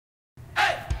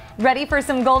Ready for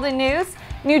some golden news?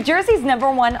 New Jersey's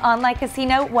 #1 online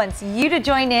casino wants you to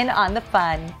join in on the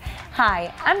fun.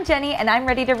 Hi, I'm Jenny and I'm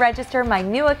ready to register my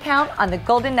new account on the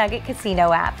Golden Nugget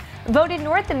Casino app. Voted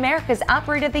North America's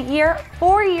Operator of the Year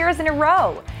 4 years in a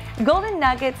row. Golden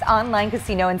Nugget's online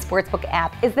casino and sportsbook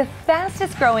app is the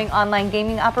fastest growing online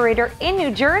gaming operator in New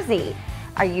Jersey.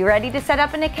 Are you ready to set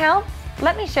up an account?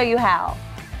 Let me show you how.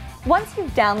 Once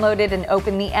you've downloaded and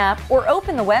opened the app or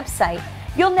open the website,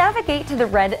 you'll navigate to the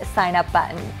red sign up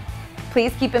button.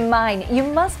 Please keep in mind, you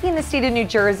must be in the state of New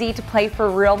Jersey to play for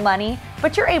real money,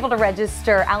 but you're able to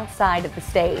register outside of the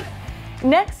state.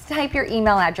 Next, type your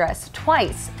email address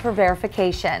twice for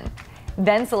verification.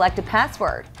 Then select a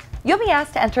password. You'll be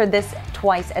asked to enter this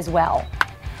twice as well.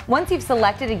 Once you've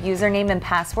selected a username and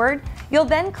password, you'll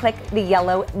then click the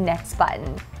yellow Next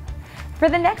button. For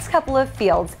the next couple of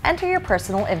fields, enter your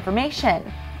personal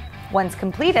information. Once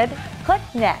completed, click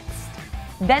Next.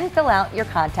 Then fill out your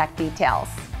contact details.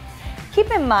 Keep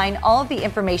in mind all of the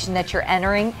information that you're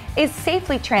entering is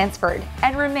safely transferred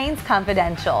and remains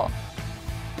confidential.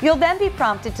 You'll then be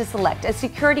prompted to select a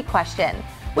security question,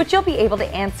 which you'll be able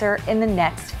to answer in the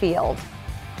next field.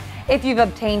 If you've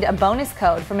obtained a bonus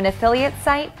code from an affiliate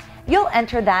site, you'll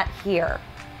enter that here.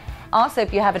 Also,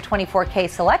 if you have a 24K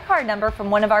select card number from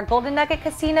one of our Golden Nugget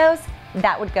casinos,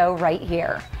 that would go right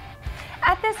here.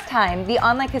 At this time, the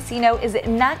online casino is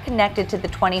not connected to the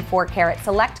 24-karat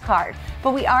select card,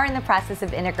 but we are in the process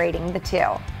of integrating the two.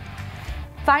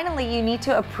 Finally, you need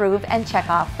to approve and check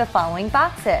off the following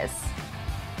boxes.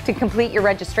 To complete your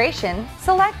registration,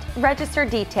 select Register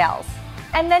Details,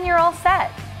 and then you're all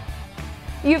set.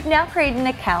 You've now created an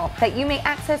account that you may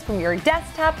access from your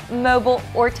desktop, mobile,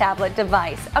 or tablet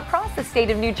device across the state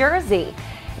of New Jersey.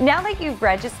 Now that you've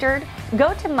registered,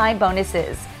 go to My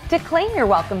Bonuses to claim your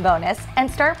welcome bonus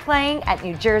and start playing at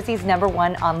New Jersey's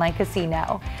 #1 online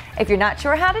casino. If you're not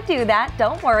sure how to do that,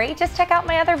 don't worry, just check out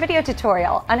my other video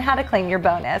tutorial on how to claim your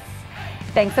bonus.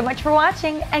 Thanks so much for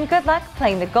watching and good luck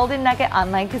playing the Golden Nugget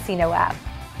online casino app.